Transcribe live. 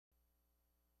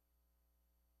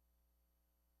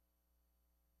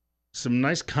some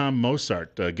nice calm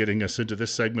Mozart getting us into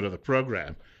this segment of the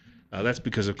program. That's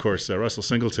because, of course, Russell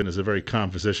Singleton is a very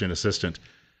calm physician assistant.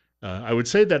 I would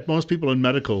say that most people in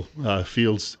medical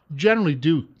fields generally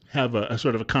do have a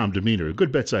sort of a calm demeanor, a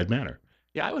good bedside manner.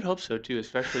 Yeah, I would hope so too,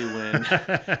 especially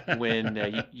when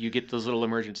when you get those little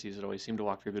emergencies that always seem to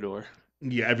walk through the door.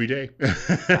 Yeah, every day.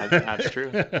 That's true.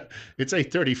 It's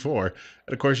 8:34.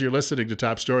 And of course, you're listening to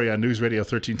Top Story on News Radio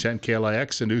 1310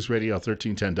 KLIX and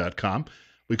newsradio1310.com.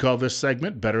 We call this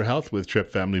segment Better Health with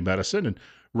Tripp Family Medicine. And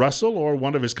Russell or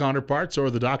one of his counterparts or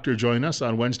the doctor join us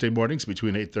on Wednesday mornings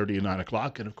between 8:30 and 9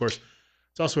 o'clock. And of course,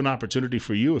 it's also an opportunity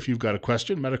for you, if you've got a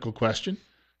question, medical question,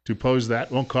 to pose that.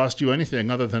 Won't cost you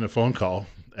anything other than a phone call.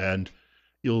 And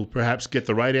you'll perhaps get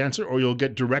the right answer or you'll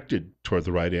get directed toward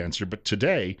the right answer. But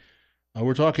today,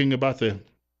 we're talking about the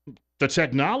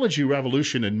technology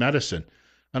revolution in medicine.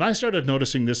 And I started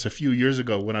noticing this a few years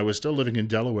ago when I was still living in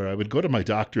Delaware. I would go to my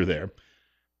doctor there,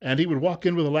 and he would walk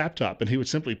in with a laptop, and he would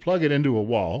simply plug it into a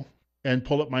wall and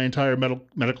pull up my entire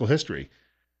medical history.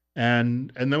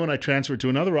 And then when I transferred to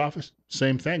another office,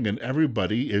 same thing. And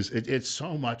everybody it's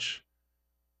so much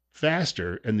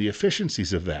faster, and the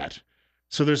efficiencies of that.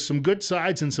 So there's some good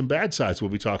sides and some bad sides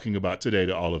we'll be talking about today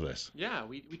to all of this. Yeah,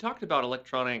 we talked about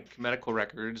electronic medical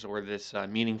records or this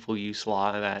meaningful use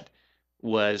law that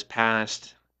was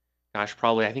passed, gosh,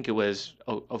 probably I think it was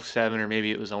 '07 or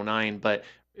maybe it was '09, but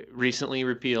recently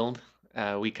repealed.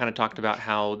 We kind of talked about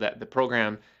how that the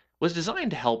program was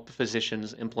designed to help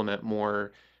physicians implement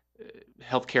more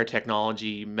healthcare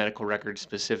technology, medical records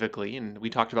specifically, and we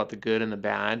talked about the good and the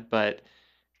bad, but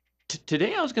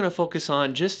today I was going to focus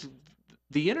on just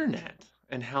the internet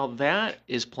and how that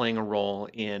is playing a role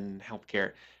in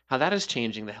healthcare, how that is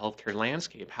changing the healthcare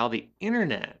landscape, how the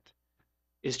internet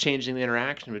is changing the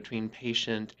interaction between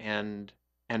patient and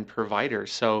provider.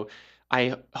 So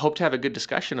I hope to have a good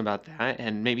discussion about that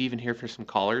and maybe even hear from some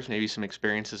callers, maybe some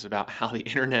experiences about how the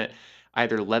internet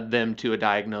either led them to a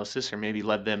diagnosis or maybe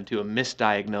led them to a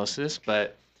misdiagnosis.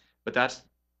 But that's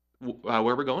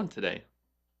where we're going today.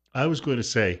 I was going to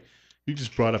say, you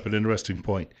just brought up an interesting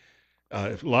point.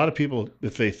 If a lot of people,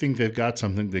 if they think they've got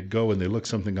something, they go and they look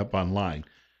something up online.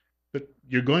 But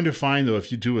you're going to find, though,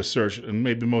 if you do a search, and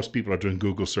maybe most people are doing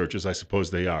Google searches, I suppose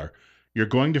they are, you're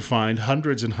going to find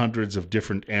hundreds and hundreds of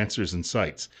different answers and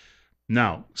sites.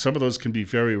 Now, some of those can be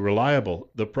very reliable.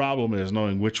 The problem is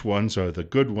knowing which ones are the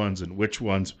good ones and which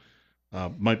ones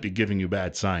might be giving you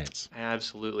bad science.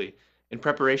 Absolutely. In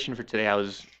preparation for today,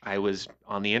 I was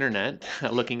on the internet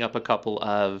looking up a couple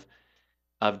of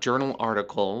journal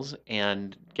articles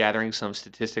and gathering some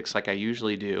statistics like I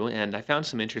usually do, and I found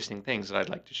some interesting things that I'd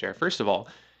like to share. First of all,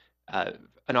 uh,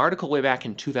 an article way back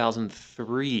in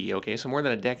 2003, okay, so more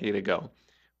than a decade ago,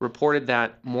 reported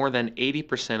that more than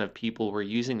 80% of people were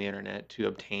using the internet to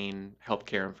obtain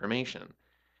healthcare information.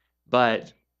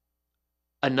 But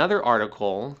another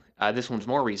article, this one's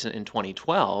more recent in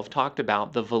 2012, talked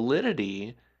about the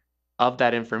validity of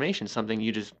that information, something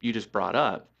you just brought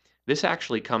up. This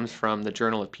actually comes from the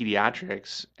Journal of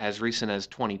Pediatrics as recent as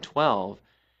 2012,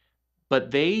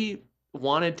 but they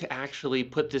wanted to actually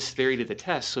put this theory to the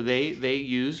test. So they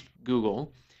used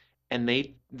Google and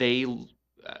they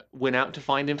went out to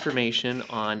find information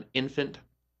on infant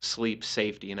sleep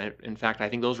safety. And in fact, I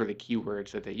think those were the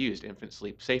keywords that they used, infant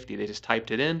sleep safety. They just typed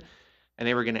it in and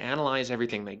they were going to analyze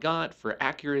everything they got for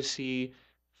accuracy,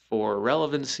 for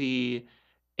relevancy,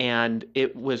 and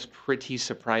it was pretty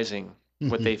surprising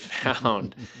what they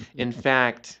found. In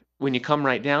fact, when you come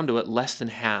right down to it, less than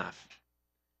half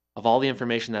of all the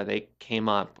information that they came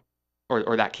up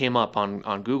or that came up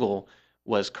on Google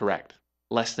was correct.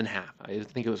 Less than half. I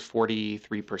think it was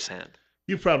 43%.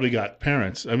 You've probably got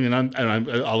parents. I mean,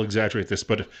 I'll exaggerate this,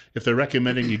 but if they're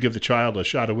recommending you give the child a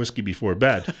shot of whiskey before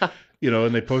bed,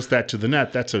 and they post that to the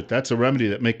net, that's a remedy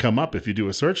that may come up if you do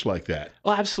a search like that.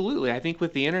 Well, absolutely. I think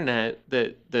with the internet,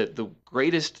 the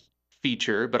greatest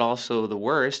feature, but also the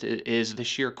worst, is the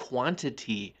sheer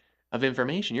quantity of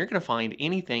information. You're going to find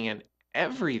anything and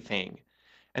everything.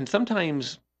 And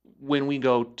sometimes when we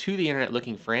go to the internet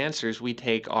looking for answers, we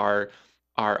take our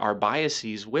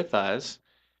biases with us.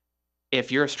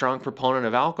 If you're a strong proponent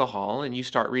of alcohol and you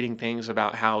start reading things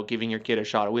about how giving your kid a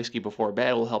shot of whiskey before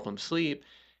bed will help them sleep,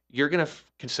 you're going to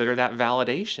consider that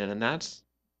validation, and that's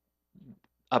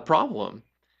a problem.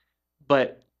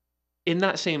 But in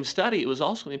that same study, it was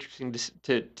also interesting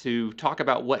to talk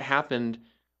about what happened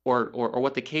or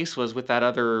what the case was with that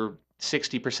other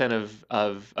 60%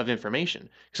 of information.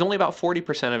 Because only about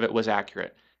 40% of it was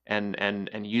accurate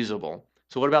and usable.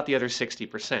 So what about the other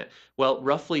 60%? Well,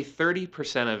 roughly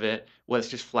 30% of it was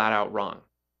just flat out wrong.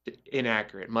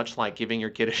 inaccurate, much like giving your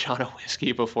kid a shot of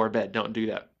whiskey before bed. Don't do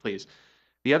that, please.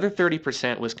 The other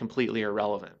 30% was completely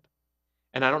irrelevant.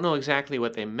 And I don't know exactly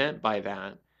what they meant by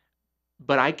that,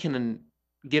 but I can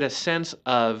get a sense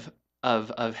of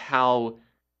how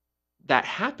that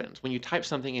happens when you type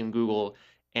something in Google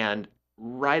and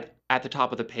right at the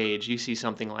top of the page you see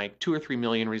something like 2 or 3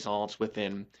 million results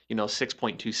within,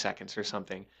 6.2 seconds or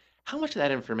something. How much of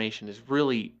that information is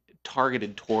really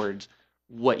targeted towards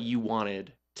what you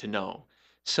wanted to know?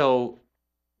 So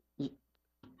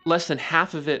less than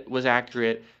half of it was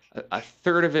accurate, a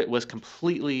third of it was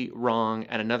completely wrong,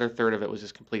 and another third of it was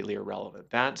just completely irrelevant.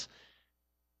 That's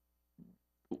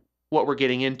what we're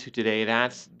getting into today.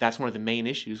 That's one of the main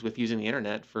issues with using the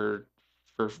internet for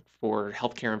for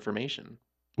healthcare information.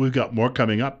 We've got more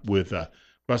coming up with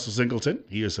Russell Singleton.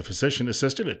 He is a physician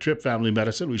assistant at Tripp Family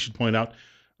Medicine. We should point out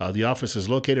the office is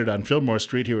located on Fillmore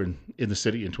Street here in the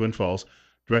city in Twin Falls,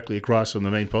 directly across from the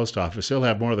main post office. He'll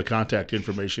have more of the contact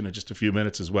information in just a few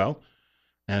minutes as well.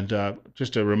 And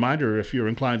just a reminder, if you're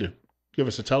inclined to give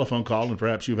us a telephone call and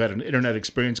perhaps you've had an internet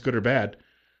experience, good or bad,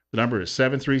 the number is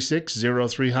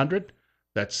 736-0300.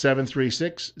 That's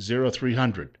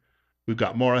 736-0300. We've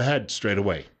got more ahead straight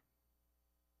away.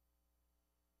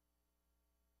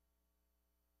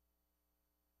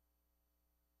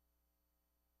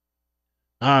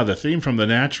 The theme from The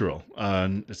Natural.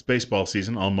 It's baseball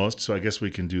season almost, so I guess we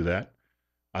can do that.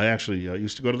 I actually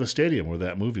used to go to the stadium where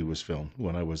that movie was filmed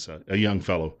when I was a young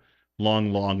fellow,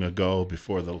 long, long ago,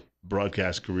 before the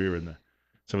broadcast career and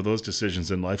some of those decisions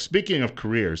in life. Speaking of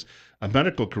careers, a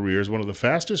medical career is one of the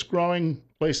fastest growing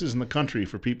places in the country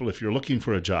for people if you're looking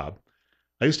for a job.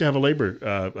 I used to have a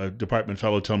labor department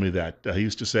fellow tell me that. He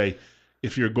used to say,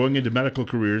 if you're going into medical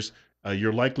careers,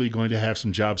 you're likely going to have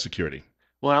some job security.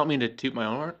 Well, I don't mean to toot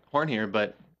my horn here,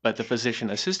 but the physician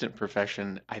assistant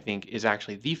profession, I think, is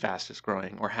actually the fastest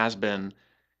growing, or has been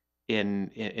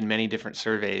in many different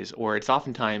surveys, or it's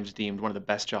oftentimes deemed one of the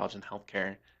best jobs in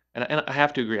healthcare. And I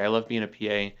have to agree. I love being a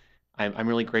PA. I'm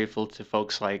really grateful to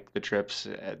folks like the Tripps.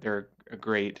 They're a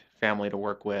great family to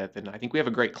work with, and I think we have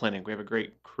a great clinic. We have a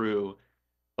great crew.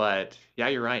 But yeah,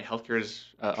 you're right. Healthcare is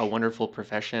a wonderful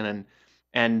profession,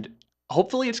 and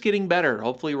hopefully it's getting better.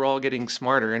 Hopefully we're all getting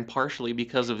smarter, and partially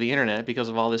because of the internet, because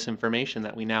of all this information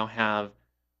that we now have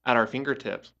at our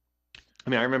fingertips. I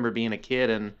mean, I remember being a kid,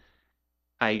 and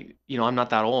I'm not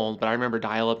that old, but I remember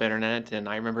dial-up internet, and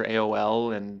I remember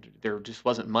AOL, and there just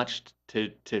wasn't much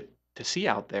to see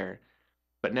out there.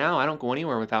 But now I don't go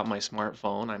anywhere without my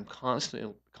smartphone. I'm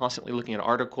constantly looking at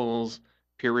articles,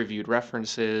 peer-reviewed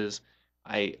references.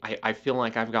 I feel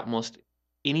like I've got most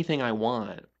anything I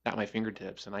want at my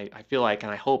fingertips, and I feel like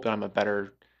and I hope that I'm a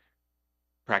better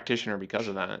practitioner because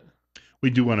of that.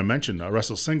 We do want to mention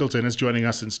Russell Singleton is joining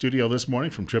us in studio this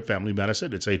morning from Tripp Family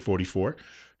Medicine. It's 8:44,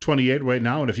 28 right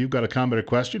now. And if you've got a comment or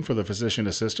question for the physician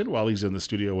assistant while he's in the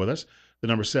studio with us, the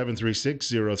number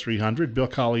 736-0300. Bill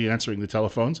Colley answering the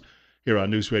telephones here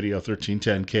on News Radio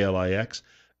 1310 KLIX.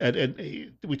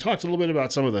 And we talked a little bit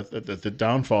about some of the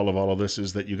downfall of all of this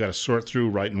is that you got to sort through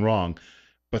right and wrong.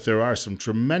 But there are some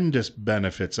tremendous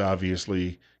benefits,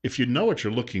 obviously, if you know what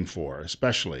you're looking for,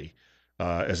 especially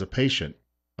as a patient.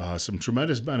 Some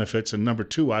tremendous benefits. And number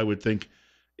two, I would think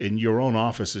in your own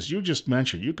office, as you just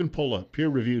mentioned, you can pull a peer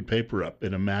reviewed paper up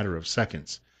in a matter of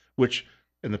seconds, which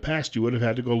in the past you would have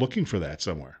had to go looking for that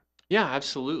somewhere. Yeah,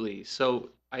 absolutely. So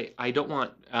I don't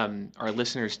want our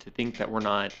listeners to think that we're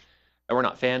not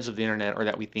fans of the internet, or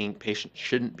that we think patients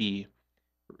shouldn't be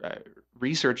uh,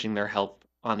 researching their health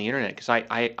on the internet, because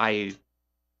I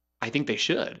think they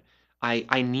should.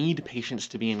 I need patients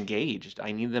to be engaged.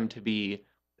 I need them to be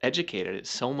educated.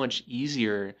 It's so much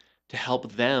easier to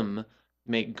help them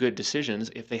make good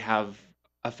decisions if they have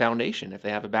a foundation, if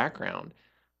they have a background.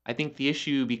 I think the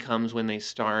issue becomes when they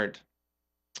start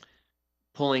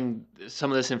pulling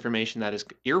some of this information that is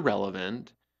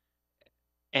irrelevant,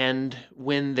 and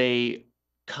when they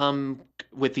come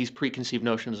with these preconceived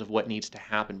notions of what needs to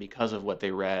happen because of what they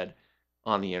read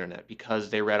on the internet, because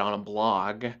they read on a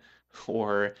blog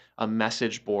or a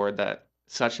message board that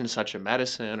such and such a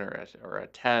medicine or a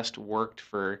test worked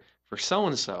for so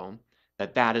and so,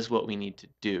 that is what we need to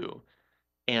do.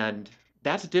 And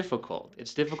that's difficult.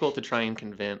 It's difficult to try and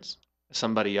convince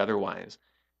somebody otherwise.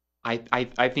 I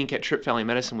think at Trip Valley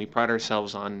Medicine we pride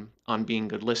ourselves on being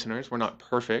good listeners. We're not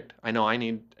perfect. I know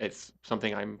it's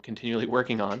something I'm continually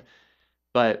working on,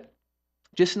 but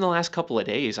just in the last couple of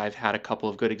days, I've had a couple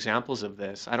of good examples of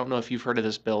this. I don't know if you've heard of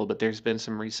this, Bill, but there's been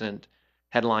some recent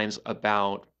headlines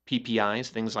about PPIs,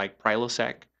 things like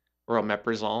Prilosec or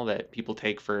omeprazole that people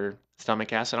take for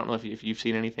stomach acid. I don't know if you've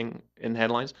seen anything in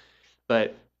headlines,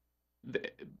 but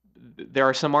th- there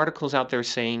are some articles out there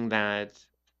saying that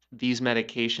these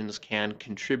medications can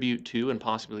contribute to and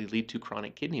possibly lead to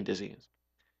chronic kidney disease.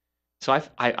 So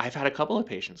I've had a couple of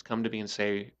patients come to me and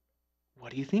say,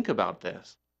 "What do you think about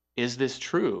this? Is this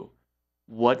true?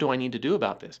 What do I need to do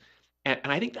about this?" And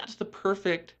I think that's the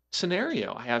perfect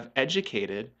scenario. I have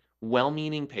educated,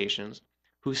 well-meaning patients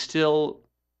who still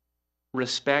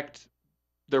respect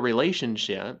the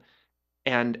relationship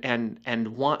and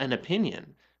want an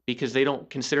opinion because they don't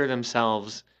consider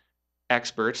themselves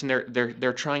experts, and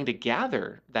they're trying to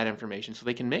gather that information so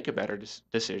they can make a better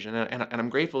decision. And I'm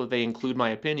grateful that they include my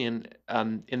opinion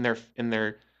in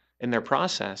their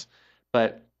process.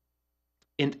 But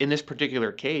in this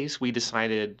particular case, we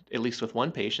decided, at least with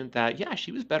one patient, that yeah,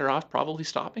 she was better off probably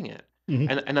stopping it, Hmm.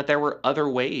 and that there were other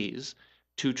ways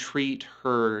to treat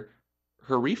her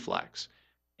reflex.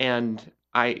 And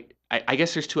I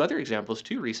guess there's two other examples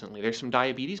too recently. There's some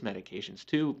diabetes medications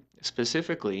too,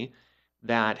 specifically,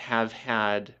 that have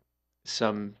had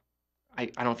some, I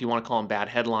don't know if you want to call them bad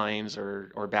headlines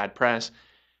or bad press,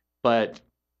 but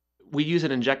we use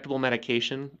an injectable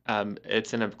medication.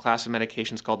 It's in a class of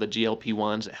medications called the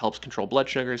GLP-1s. It helps control blood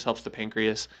sugars, helps the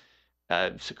pancreas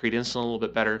secrete insulin a little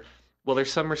bit better. Well,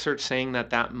 there's some research saying that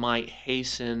that might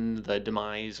hasten the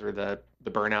demise or the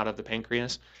burnout of the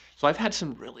pancreas. So I've had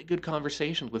some really good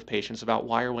conversations with patients about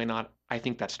why or why not I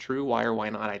think that's true, why or why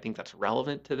not I think that's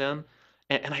relevant to them.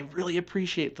 And I really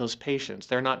appreciate those patients.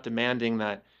 They're not demanding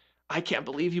that, I can't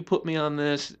believe you put me on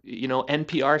this.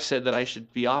 NPR said that I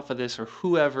should be off of this, or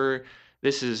whoever.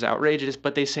 This is outrageous.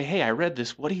 But they say, hey, I read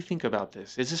this. What do you think about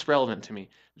this? Is this relevant to me?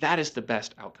 That is the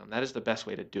best outcome. That is the best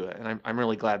way to do it. And I'm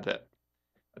really glad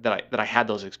that I had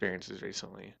those experiences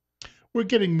recently. We're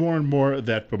getting more and more of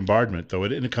that bombardment, though,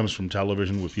 and it comes from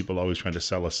television with people always trying to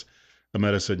sell us a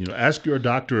medicine. Ask your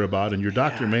doctor about, and your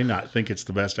doctor Yeah. may not think it's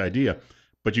the best idea,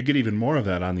 but you get even more of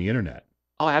that on the internet.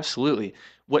 Oh, absolutely.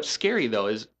 What's scary though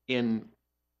is in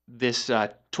this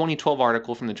 2012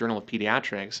 article from the Journal of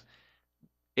Pediatrics,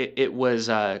 it was,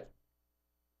 I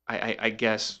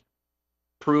guess,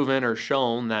 proven or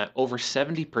shown that over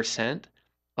 70%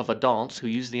 of adults who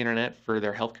use the internet for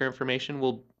their healthcare information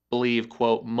will believe,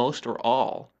 quote, most or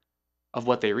all of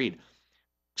what they read.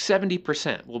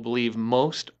 70% will believe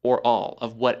most or all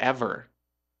of whatever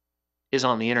is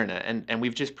on the internet. And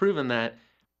we've just proven that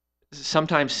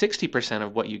sometimes 60%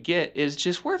 of what you get is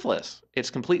just worthless. It's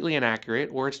completely inaccurate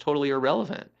or it's totally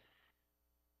irrelevant.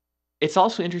 It's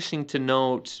also interesting to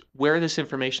note where this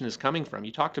information is coming from.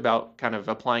 You talked about kind of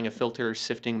applying a filter,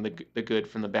 sifting the good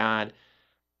from the bad.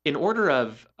 In order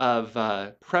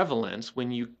of prevalence,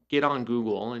 when you get on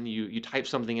Google and you type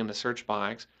something in the search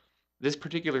box, this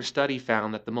particular study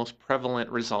found that the most prevalent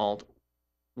result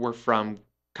were from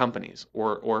companies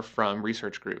or from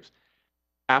research groups.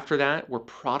 After that were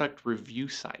product review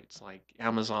sites like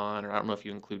Amazon, or I don't know if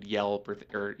you include Yelp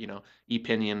or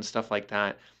Opinion, stuff like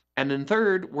that. And then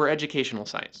third were educational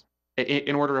sites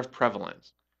in order of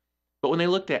prevalence. But when they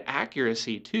looked at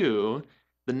accuracy too,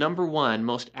 the number one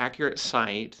most accurate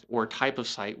site or type of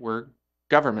site were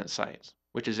government sites,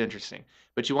 which is interesting.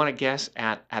 But you want to guess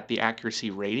at the accuracy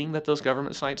rating that those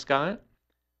government sites got?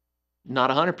 Not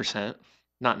 100%,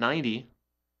 not 90.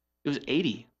 It was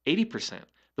 80%.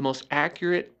 The most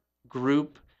accurate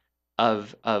group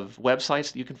of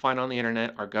websites that you can find on the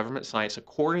internet are government sites,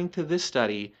 according to this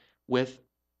study, with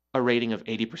a rating of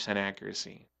 80%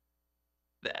 accuracy.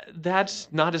 That's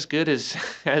not as good as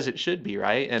as it should be,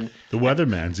 right? The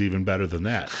weatherman's even better than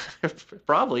that.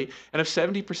 Probably. And if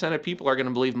 70% of people are going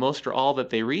to believe most or all that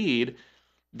they read,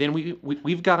 then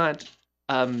we've got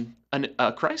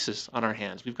a crisis on our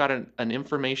hands. We've got an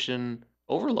information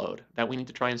overload that we need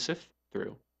to try and sift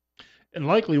through. And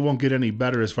likely won't get any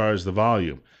better as far as the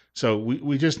volume. So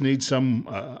we just need some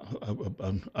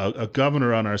a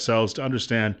governor on ourselves to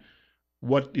understand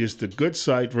what is the good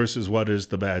site versus what is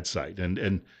the bad site.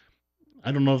 And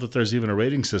I don't know that there's even a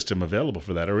rating system available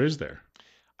for that, or is there?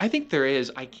 I think there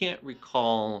is. I can't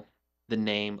recall the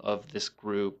name of this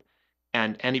group,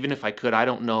 and even if I could, I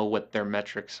don't know what their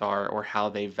metrics are or how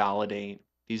they validate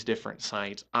these different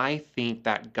sites. I think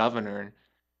that governor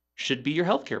should be your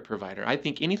healthcare provider. I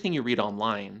think anything you read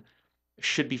online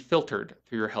should be filtered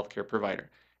through your healthcare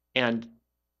provider. And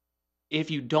if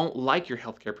you don't like your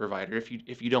healthcare provider,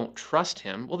 if you don't trust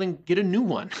him, well then get a new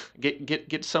one.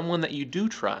 Get someone that you do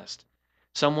trust.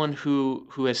 Someone who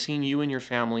has seen you and your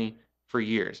family for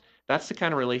years. That's the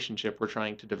kind of relationship we're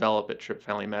trying to develop at Tripp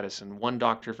Family Medicine. One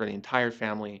doctor for the entire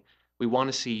family. We want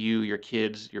to see you, your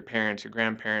kids, your parents, your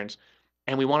grandparents,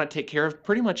 and we want to take care of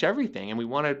pretty much everything, and we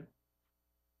want to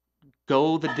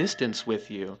go the distance with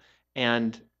you.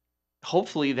 And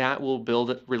hopefully that will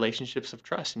build relationships of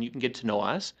trust, and you can get to know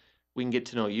us, we can get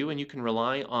to know you, and you can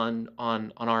rely on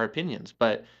our opinions.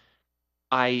 But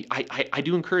I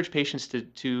do encourage patients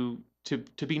to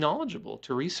be knowledgeable,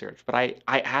 to research, but I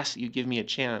ask that you give me a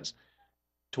chance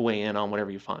to weigh in on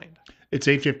whatever you find. It's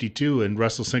 8:52, and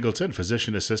Russell Singleton,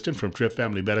 physician assistant from Tripp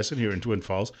Family Medicine here in Twin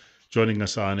Falls, joining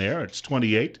us on air. It's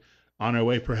 28, on our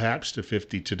way perhaps to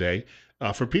 50 today.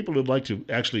 For people who'd like to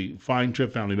actually find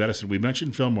Tripp Family Medicine, we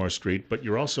mentioned Fillmore Street, but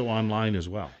you're also online as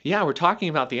well. Yeah, we're talking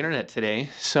about the internet today.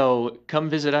 So come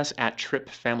visit us at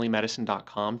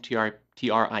trippfamilymedicine.com, Tripp,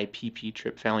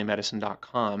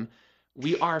 trippfamilymedicine.com.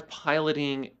 We are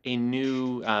piloting a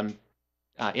new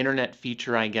internet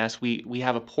feature, I guess. We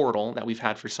have a portal that we've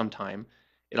had for some time.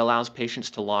 It allows patients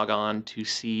to log on to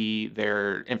see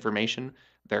their information,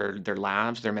 their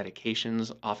labs, their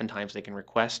medications. Oftentimes they can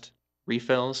request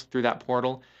refills through that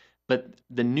portal. But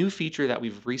the new feature that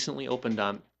we've recently opened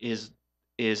up is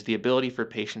the ability for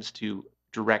patients to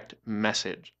direct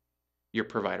message your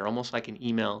provider, almost like an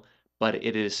email, but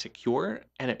it is secure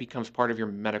and it becomes part of your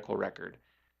medical record.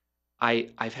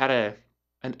 I've had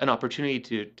an opportunity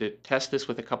to test this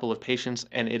with a couple of patients,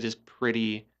 and it is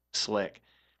pretty slick.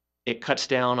 It cuts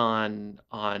down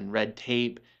on red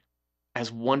tape.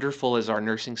 As wonderful as our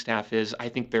nursing staff is, I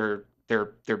think they're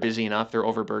busy enough. They're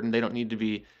overburdened. They don't need to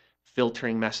be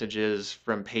filtering messages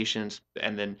from patients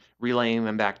and then relaying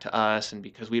them back to us. And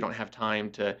because we don't have time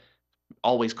to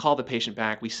always call the patient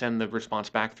back, we send the response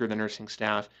back through the nursing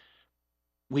staff.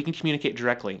 We can communicate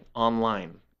directly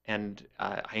online. And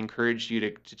I encourage you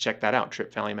to check that out,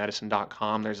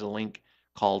 trippfamilymedicine.com. There's a link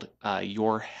called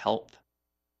Your Health,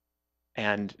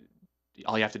 and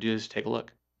all you have to do is take a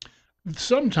look.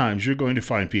 Sometimes you're going to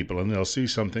find people and they'll see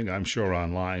something, I'm sure,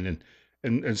 online,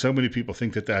 and so many people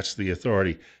think that that's the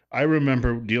authority. I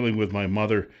remember dealing with my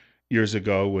mother years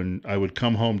ago when I would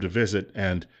come home to visit,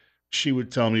 and she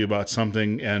would tell me about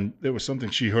something, and there was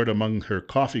something she heard among her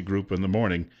coffee group in the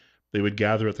morning. They would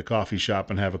gather at the coffee shop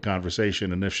and have a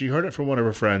conversation, and if she heard it from one of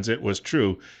her friends, it was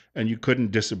true, and you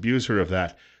couldn't disabuse her of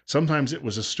that. Sometimes it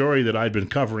was a story that I'd been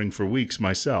covering for weeks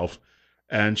myself,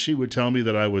 and she would tell me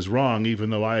that I was wrong, even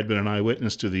though I had been an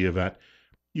eyewitness to the event.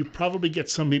 You probably get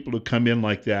some people who come in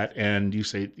like that, and you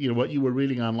say, you know, what you were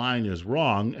reading online is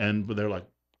wrong, and they're like,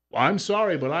 well, I'm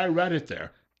sorry, but I read it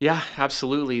there. Yeah,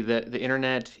 absolutely. The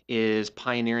internet is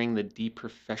pioneering the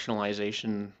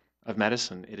deprofessionalization of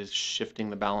medicine. It is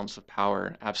shifting the balance of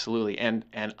power, absolutely. And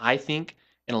I think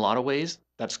in a lot of ways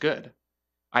that's good.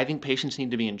 I think patients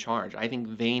need to be in charge. I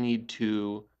think they need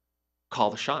to call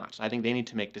the shots. I think they need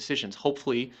to make decisions,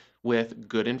 hopefully with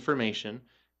good information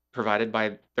provided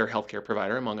by their healthcare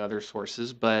provider, among other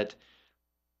sources. But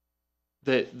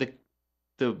the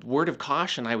the word of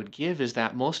caution I would give is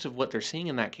that most of what they're seeing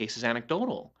in that case is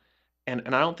anecdotal. And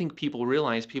I don't think people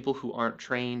realize, people who aren't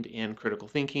trained in critical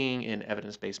thinking, in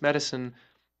evidence-based medicine,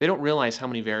 they don't realize how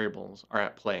many variables are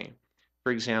at play.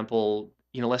 For example,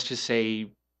 let's just say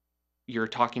you're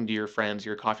talking to your friends,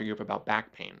 your coffee group about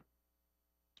back pain.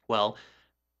 Well,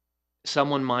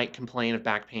 someone might complain of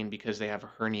back pain because they have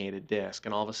a herniated disc,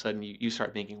 and all of a sudden you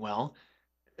start thinking, well,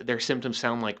 their symptoms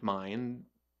sound like mine.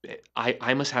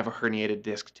 I must have a herniated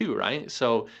disc too, right?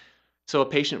 So a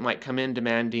patient might come in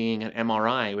demanding an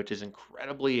MRI, which is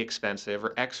incredibly expensive,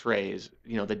 or X-rays,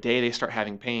 the day they start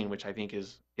having pain, which I think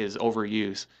is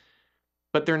overuse.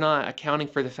 But they're not accounting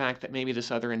for the fact that maybe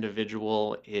this other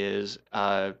individual is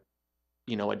a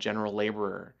general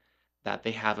laborer, that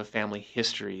they have a family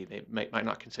history. They might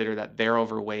not consider that they're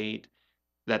overweight,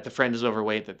 that the friend is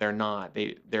overweight, that they're not.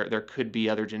 There could be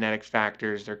other genetic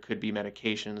factors, there could be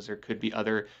medications, there could be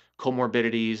other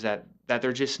comorbidities that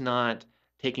they're just not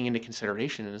taking into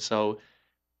consideration. And so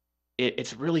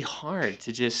it's really hard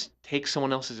to just take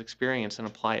someone else's experience and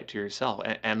apply it to yourself,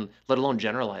 and let alone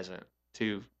generalize it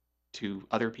to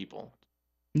other people.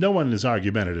 No one is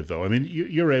argumentative, though. I mean,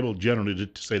 you're able generally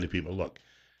to say to people, look,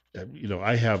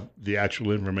 I have the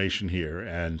actual information here,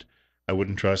 and I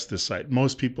wouldn't trust this site.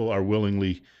 Most people are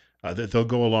willingly that they'll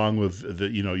go along with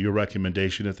your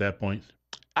recommendation at that point.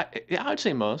 Yeah, I would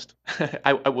say most.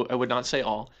 I would not say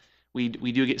all. We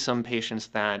do get some patients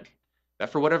that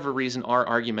for whatever reason are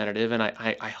argumentative, and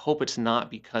I hope it's not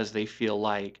because they feel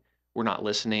like we're not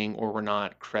listening or we're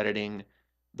not crediting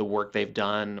the work they've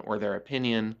done or their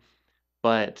opinion.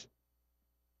 But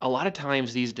a lot of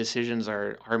times these decisions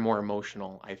are more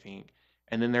emotional, I think.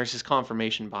 And then there's this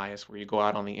confirmation bias where you go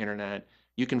out on the internet,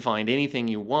 you can find anything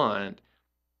you want,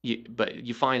 but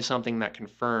you find something that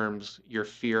confirms your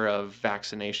fear of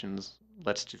vaccinations.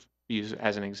 Let's just use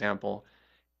as an example.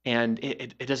 And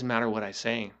it doesn't matter what I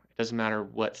say. It doesn't matter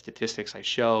what statistics I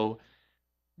show.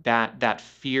 that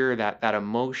fear, that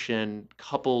emotion,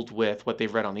 coupled with what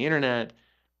they've read on the internet,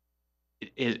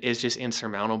 is just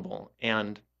insurmountable.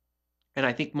 And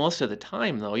I think most of the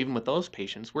time, though, even with those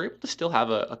patients, we're able to still have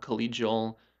a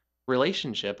collegial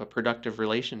relationship, a productive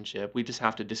relationship. We just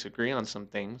have to disagree on some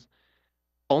things.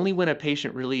 Only when a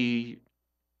patient really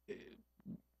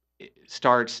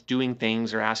starts doing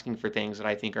things or asking for things that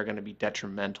I think are going to be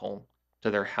detrimental to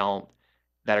their health,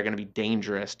 that are going to be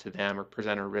dangerous to them or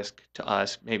present a risk to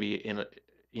us, maybe in a,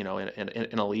 in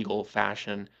a legal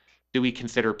fashion, do we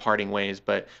consider parting ways.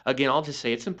 But again, I'll just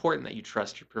say it's important that you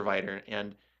trust your provider,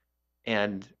 and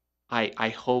I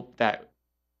hope that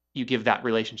you give that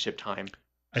relationship time.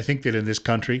 I think that in this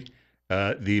country,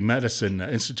 the medicine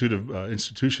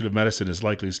institution of medicine is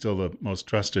likely still the most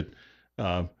trusted.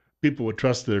 Uh, People would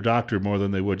trust their doctor more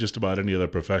than they would just about any other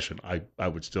profession. I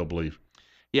would still believe.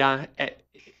 Yeah,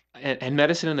 and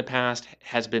medicine in the past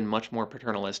has been much more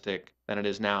paternalistic than it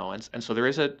is now, and so there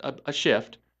is a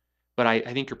shift. But I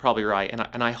think you're probably right,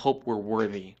 and I hope we're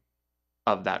worthy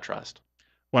of that trust.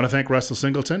 Want to thank Russell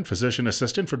Singleton, physician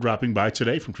assistant, for dropping by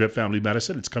today from Tripp Family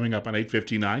Medicine. It's coming up on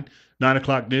 8:59. 9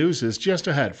 o'clock news is just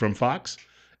ahead from Fox.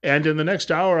 And in the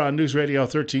next hour on News Radio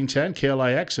 1310,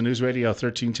 KLIX, and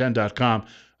NewsRadio1310.com,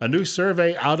 a new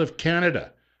survey out of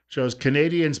Canada shows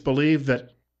Canadians believe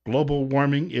that global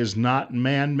warming is not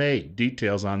man-made.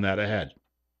 Details on that ahead.